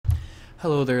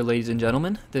Hello there, ladies and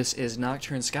gentlemen. This is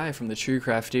Nocturne Sky from the True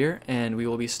Craftier, and we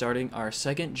will be starting our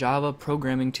second Java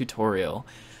programming tutorial.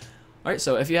 Alright,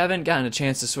 so if you haven't gotten a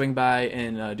chance to swing by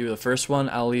and do the first one,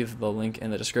 I'll leave the link in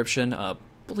the description.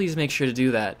 Please make sure to do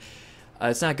that.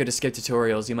 It's not good to skip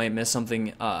tutorials. You might miss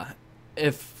something.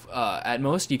 If at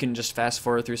most, you can just fast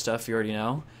forward through stuff you already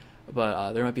know,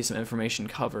 but there might be some information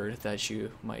covered that you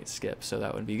might skip, so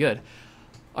that would be good.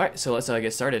 Alright, so let's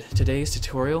get started. Today's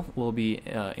tutorial will be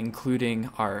including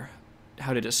how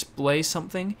to display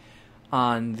something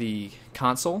on the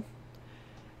console,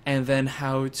 and then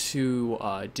how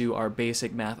to do our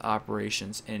basic math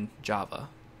operations in Java.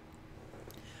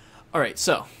 Alright,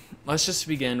 so let's just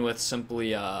begin with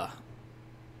simply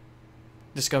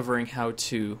discovering how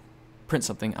to print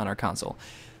something on our console.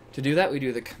 To do that, we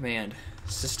do the command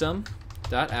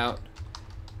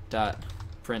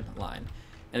system.out.println.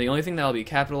 And the only thing that will be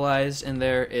capitalized in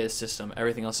there is system.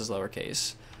 Everything else is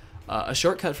lowercase. A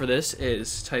shortcut for this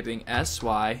is typing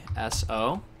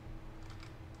SYSO,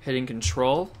 hitting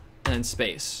Control, and then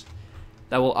space.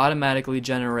 That will automatically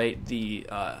generate the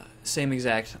same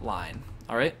exact line.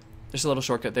 Alright? Just a little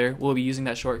shortcut there. We'll be using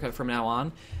that shortcut from now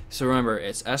on. So remember,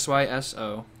 it's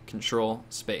SYSO, Control,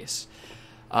 space.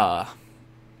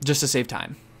 Just to save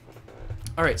time.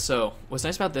 Alright, so what's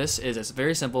nice about this is it's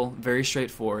very simple, very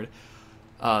straightforward.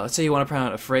 Let's say you want to print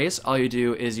out a phrase. All you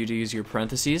do is you use your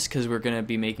parentheses, because we're going to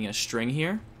be making a string here.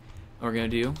 And we're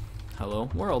going to do hello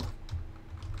world.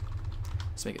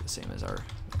 Let's make it the same as our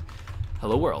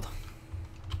hello world.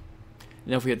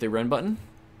 Now if we hit the run button,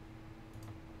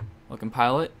 we'll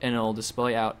compile it, and it'll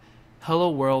display out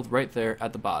hello world right there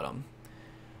at the bottom.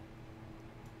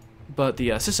 But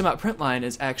the system.println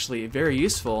is actually very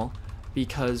useful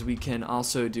because we can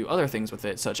also do other things with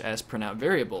it, such as print out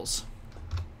variables.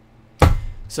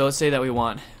 So let's say that we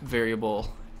want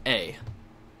variable a.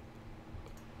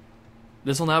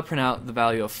 This will now print out the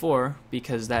value of 4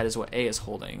 because that is what a is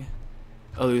holding.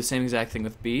 It'll do the same exact thing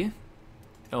with b.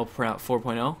 It'll print out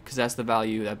 4.0 because that's the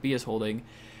value that b is holding,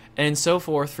 and so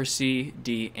forth for c,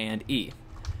 d, and e.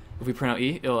 If we print out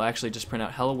e, it'll actually just print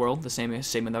out hello world, the same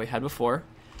statement that we had before.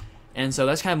 And so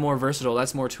that's kind of more versatile.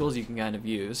 That's more tools you can kind of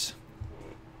use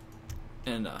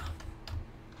and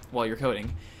while you're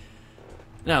coding.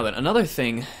 Now then, another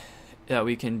thing that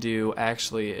we can do,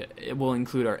 actually, it will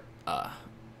include our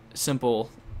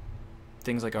simple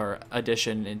things like our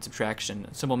addition and subtraction,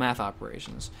 simple math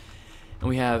operations. And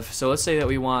we have, so let's say that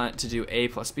we want to do a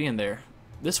plus b in there.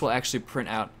 This will actually print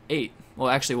out 8. Well,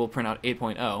 actually, we'll print out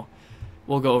 8.0.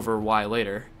 We'll go over y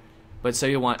later. But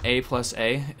say you want a plus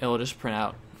a, it'll just print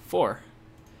out 4.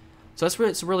 So that's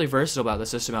what's really versatile about the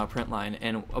system.out.println,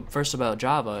 and versatile about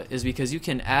Java is because you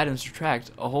can add and subtract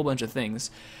a whole bunch of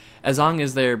things as long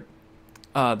as they're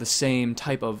the same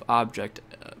type of object,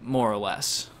 more or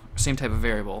less, same type of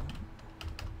variable,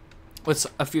 with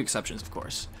a few exceptions, of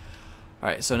course.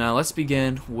 Alright, so now let's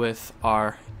begin with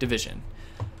our division.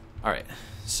 Alright,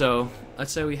 so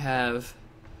let's say we have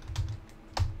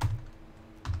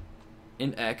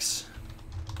int x,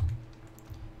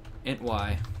 int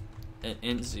y, and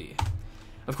int z.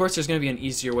 Of course, there's going to be an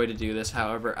easier way to do this.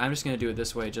 However, I'm just going to do it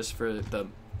this way just for the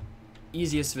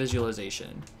easiest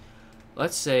visualization.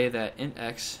 Let's say that int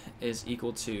x is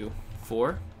equal to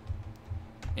 4,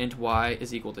 int y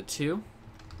is equal to 2,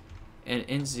 and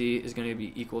int z is going to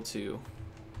be equal to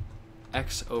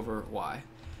x over y.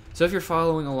 So if you're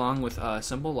following along with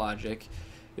simple logic,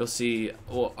 you'll see,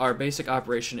 well, our basic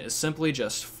operation is simply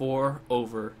just 4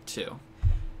 over 2.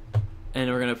 And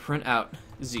we're going to print out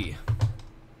z.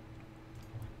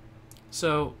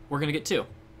 So we're going to get 2.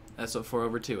 That's what 4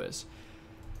 over 2 is.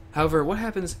 However, what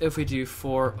happens if we do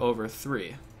 4 over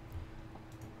 3?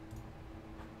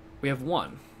 We have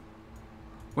 1.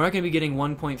 We're not going to be getting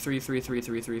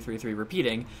 1.33333333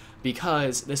 repeating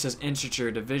because this is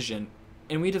integer division,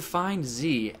 and we define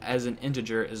z as an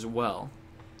integer as well.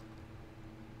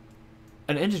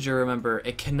 An integer, remember,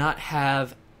 it cannot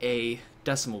have a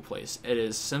decimal place. It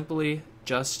is simply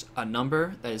just a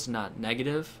number that is not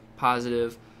negative,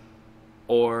 positive,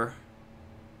 or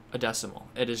a decimal.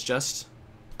 It is just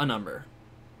a number.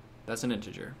 That's an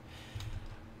integer.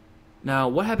 Now,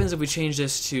 what happens if we change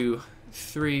this to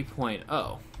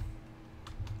 3.0?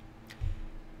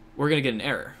 We're going to get an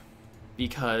error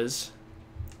because,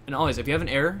 and always, if you have an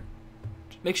error,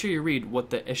 make sure you read what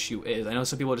the issue is. I know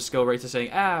some people just go right to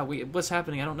saying, what's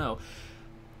happening? I don't know.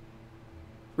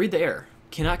 Read the error.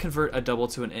 Cannot convert a double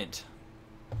to an int.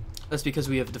 That's because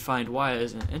we have defined y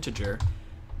as an integer.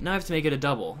 Now I have to make it a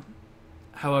double.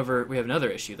 However, we have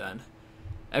another issue then.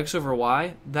 X over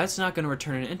y, that's not going to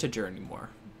return an integer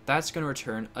anymore. that's going to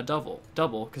return a double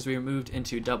because we moved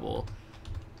into double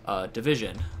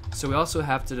division. So we also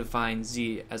have to define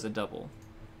z as a double.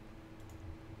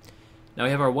 Now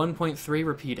we have our 1.3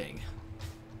 repeating.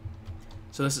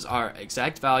 So this is our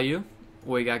exact value,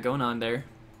 what we got going on there.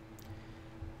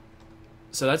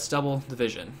 So that's double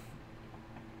division.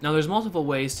 Now there's multiple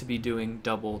ways to be doing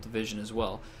double division as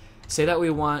well. Say that we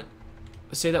want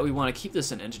to keep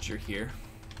this an integer here,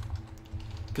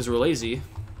 because we're lazy.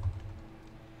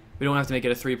 We don't have to make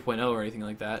it a 3.0 or anything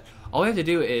like that. All we have to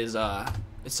do is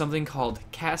it's something called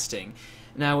casting.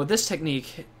 Now what this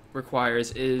technique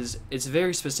requires is it's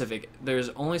very specific. There's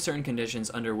only certain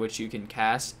conditions under which you can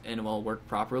cast and it will work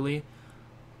properly.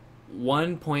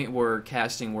 One point where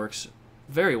casting works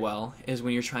very well is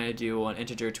when you're trying to do an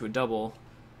integer to a double.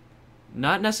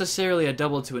 Not necessarily a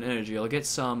double to an integer. You'll get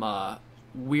some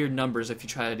weird numbers if you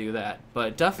try to do that,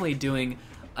 but definitely doing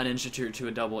an integer to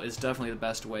a double is definitely the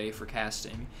best way for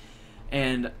casting.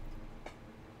 And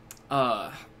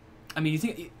I mean, you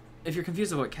think if you're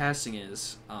confused about what casting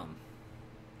is,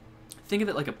 think of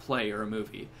it like a play or a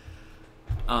movie.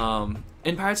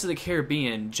 In Pirates of the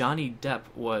Caribbean, Johnny Depp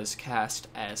was cast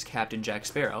as Captain Jack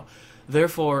Sparrow.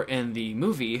 Therefore, in the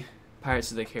movie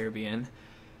Pirates of the Caribbean,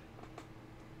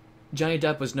 Johnny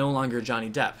Depp was no longer Johnny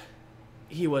Depp.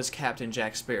 He was Captain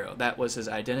Jack Sparrow. That was his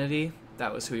identity.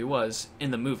 That was who he was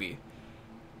in the movie.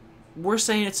 We're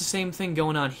saying it's the same thing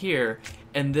going on here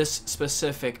in this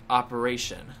specific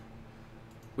operation.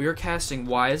 We are casting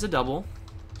y as a double.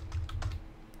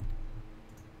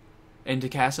 And to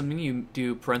cast something, you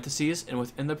do parentheses, and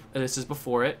within the this is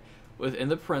before it. Within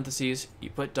the parentheses, you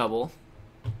put double.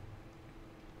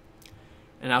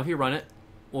 And now if you run it,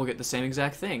 we'll get the same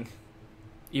exact thing.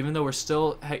 Even though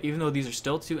these are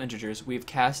still two integers, we've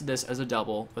casted this as a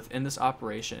double within this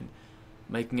operation,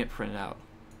 making it print out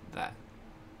that.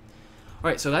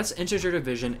 Alright, so that's integer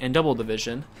division and double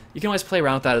division. You can always play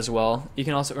around with that as well. You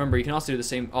can also remember you can also do the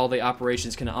same. All the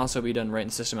operations can also be done right in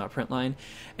system.println.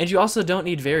 And you also don't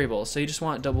need variables. So you just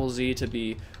want double z to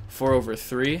be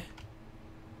 4/3.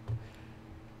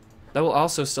 That will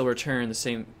also still return the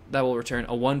same. That will return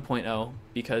a 1.0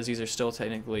 because these are still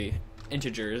technically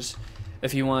integers.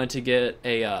 If you wanted to get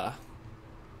a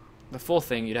the full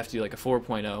thing, you'd have to do like a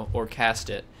 4.0 or cast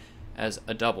it as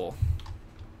a double.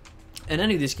 And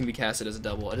any of these can be casted as a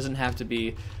double. It doesn't have to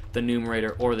be the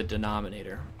numerator or the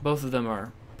denominator. Both of them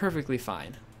are perfectly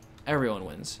fine. Everyone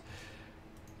wins.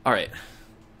 Alright,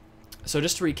 so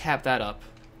just to recap that up,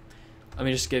 let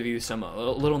me just give you some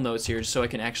little notes here so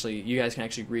you guys can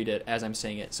actually read it as I'm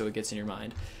saying it so it gets in your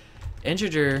mind.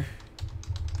 Integer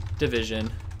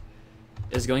division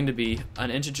is going to be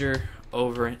an integer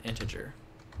over an integer.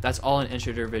 That's all an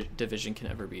integer division can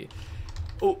ever be.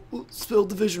 Oh, spelled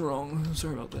division wrong.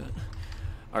 Sorry about that.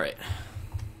 Alright.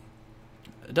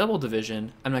 Double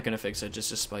division, I'm not going to fix it just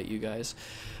to spite you guys.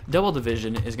 Double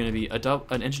division is going to be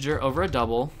an integer over a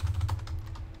double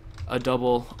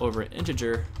over an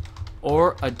integer,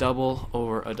 or a double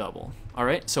over a double.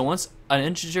 Alright, so once an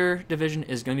integer division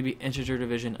is going to be integer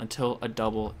division until a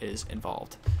double is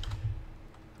involved.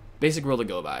 Basic rule to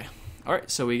go by. Alright,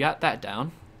 so we got that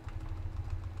down.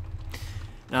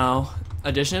 Now,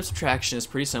 addition and subtraction is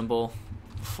pretty simple.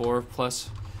 4 plus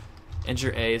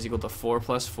integer a is equal to 4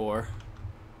 plus 4.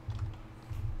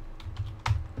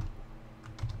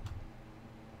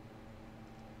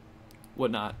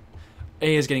 Whatnot.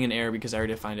 A is getting an error because I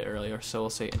already defined it earlier, so we'll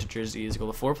say integer z is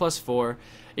equal to 4 plus 4.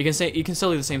 You can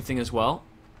still do the same thing as well.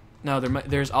 Now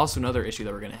there's also another issue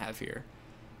that we're going to have here.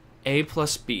 A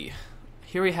plus b.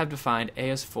 Here we have defined a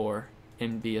as 4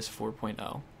 and b as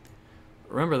 4.0.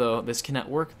 Remember though, this cannot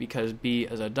work because b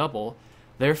is a double,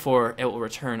 therefore it will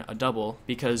return a double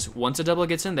because once a double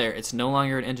gets in there, it's no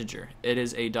longer an integer. It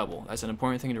is a double. That's an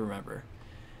important thing to remember.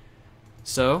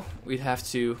 So we'd have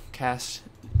to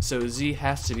so z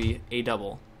has to be a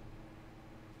double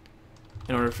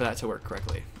in order for that to work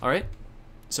correctly. Alright,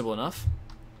 simple enough.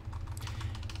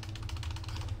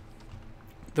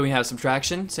 Then we have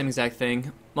subtraction, same exact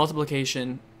thing.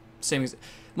 Multiplication,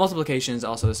 multiplication is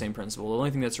also the same principle. The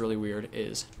only thing that's really weird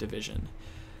is division.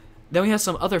 Then we have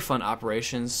some other fun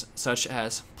operations such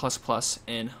as plus plus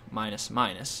and minus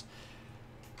minus.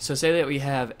 So say that we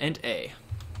have int a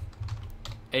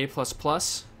plus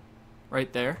plus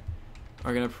right there.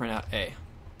 We're going to print out a.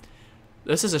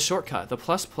 This is a shortcut. The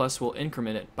plus plus will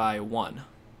increment it by 1.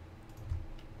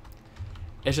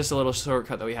 It's just a little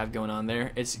shortcut that we have going on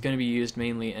there. It's going to be used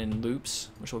mainly in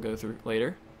loops, which we'll go through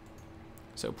later.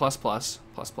 So plus plus,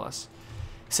 plus plus.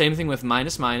 Same thing with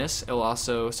minus minus. It will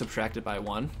also subtract it by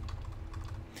 1.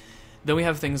 Then we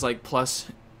have things like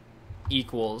plus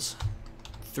equals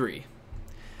 3.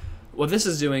 What this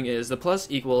is doing is the plus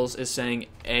equals is saying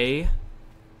a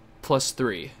plus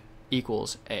 3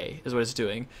 equals A is what it's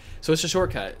doing. So it's a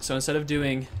shortcut. So instead of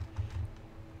doing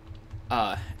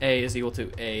A is equal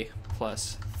to A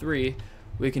plus 3,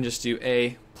 we can just do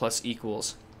A plus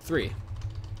equals 3.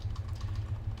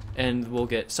 And we'll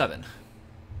get 7.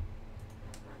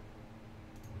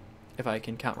 If I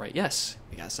can count right. Yes,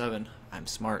 we got 7. I'm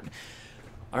smart.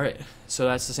 Alright, so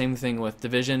that's the same thing with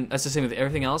division. That's the same with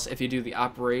everything else. If you do the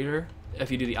operator,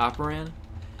 if you do the operand,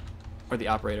 or the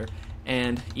operator,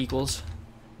 and equals,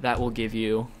 that will give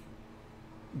you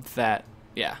that,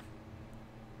 yeah.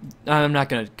 I'm not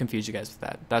going to confuse you guys with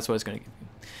that. That's what it's going to give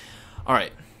you.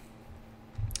 Alright,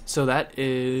 so that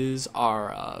is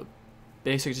our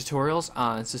basic tutorials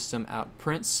on system out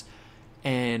prints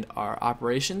and our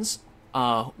operations.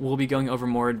 We'll be going over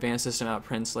more advanced system out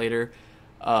prints later,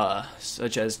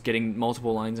 such as getting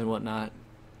multiple lines and whatnot.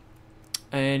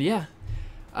 And yeah,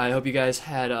 I hope you guys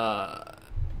had a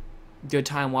good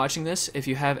time watching this. If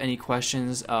you have any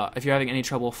questions, if you're having any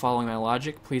trouble following my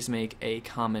logic, please make a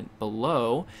comment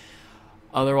below.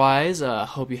 Otherwise,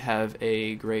 hope you have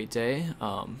a great day.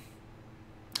 Hope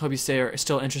you are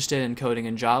still interested in coding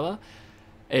in Java.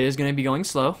 It is going to be going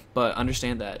slow, but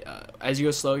understand that as you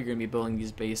go slow, you're going to be building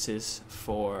these bases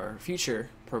for future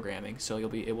programming. So you'll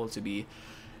be able to be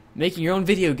making your own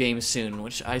video games soon,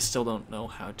 which I still don't know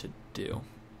how to do.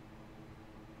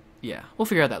 Yeah, we'll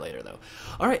figure out that later, though.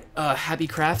 Alright, happy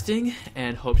crafting,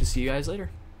 and hope to see you guys later.